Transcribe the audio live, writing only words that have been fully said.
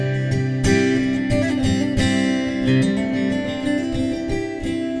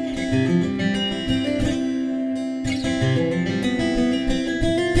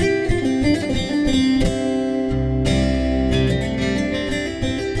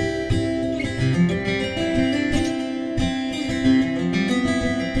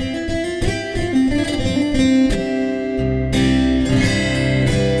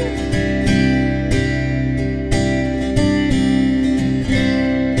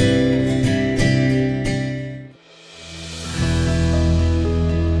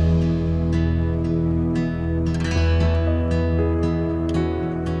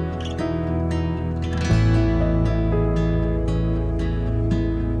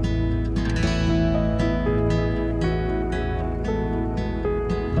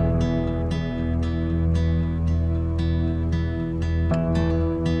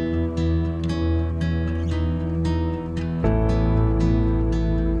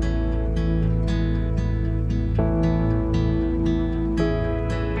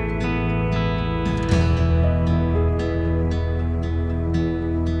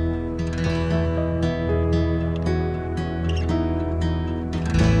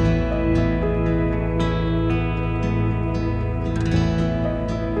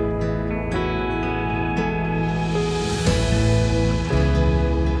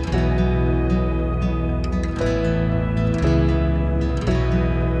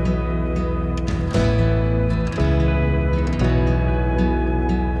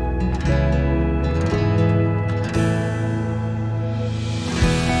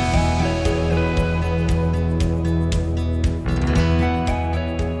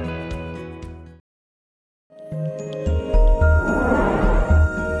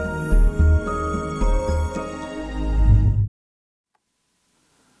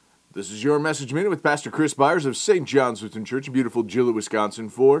This is your Message Minute with Pastor Chris Byers of St. John's Lutheran Church in beautiful Gillett, Wisconsin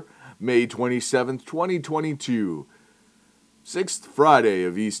for May 27th, 2022, 6th Friday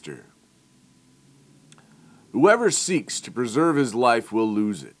of Easter. Whoever seeks to preserve his life will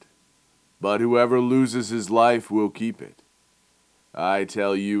lose it, but whoever loses his life will keep it. I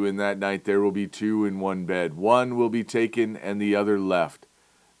tell you, in that night there will be two in one bed. One will be taken and the other left.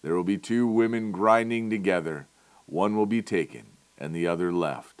 There will be two women grinding together. One will be taken and the other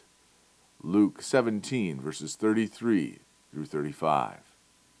left. Luke 17, verses 33 through 35.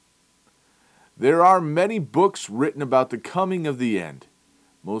 There are many books written about the coming of the end.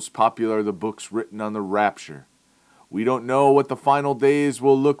 Most popular are the books written on the rapture. We don't know what the final days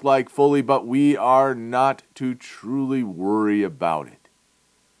will look like fully, but we are not to truly worry about it.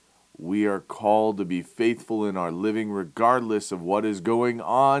 We are called to be faithful in our living regardless of what is going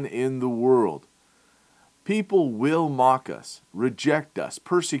on in the world. People will mock us, reject us,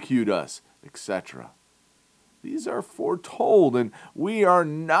 persecute us, etc. These are foretold, and we are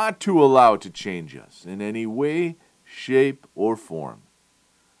not to allow it to change us in any way, shape, or form.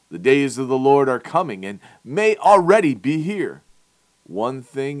 The days of the Lord are coming and may already be here. One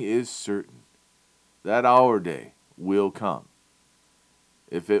thing is certain, that our day will come.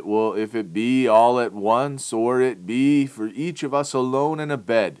 If it be all at once, or it be for each of us alone in a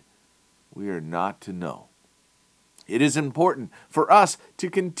bed, we are not to know. It is important for us to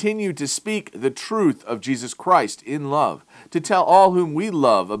continue to speak the truth of Jesus Christ in love, to tell all whom we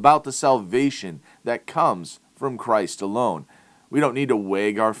love about the salvation that comes from Christ alone. We don't need to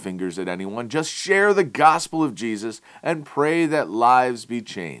wag our fingers at anyone. Just share the gospel of Jesus and pray that lives be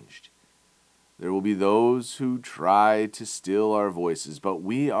changed. There will be those who try to still our voices, but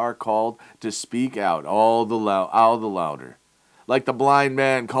we are called to speak out all the louder. Like the blind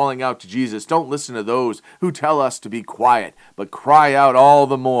man calling out to Jesus, don't listen to those who tell us to be quiet, but cry out all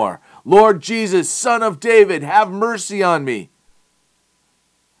the more. Lord Jesus, Son of David, have mercy on me.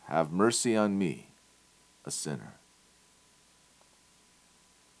 Have mercy on me, a sinner.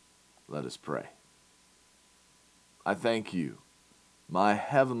 Let us pray. I thank you, my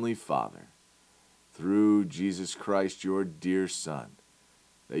heavenly Father, through Jesus Christ, your dear Son,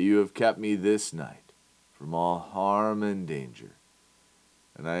 that you have kept me this night from all harm and danger.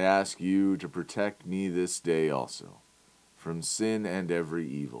 And I ask you to protect me this day also from sin and every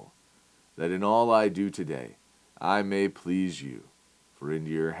evil, that in all I do today I may please you. For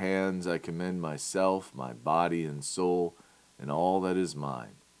into your hands I commend myself, my body and soul, and all that is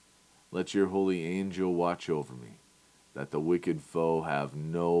mine. Let your holy angel watch over me, that the wicked foe have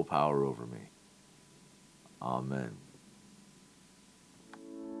no power over me. Amen.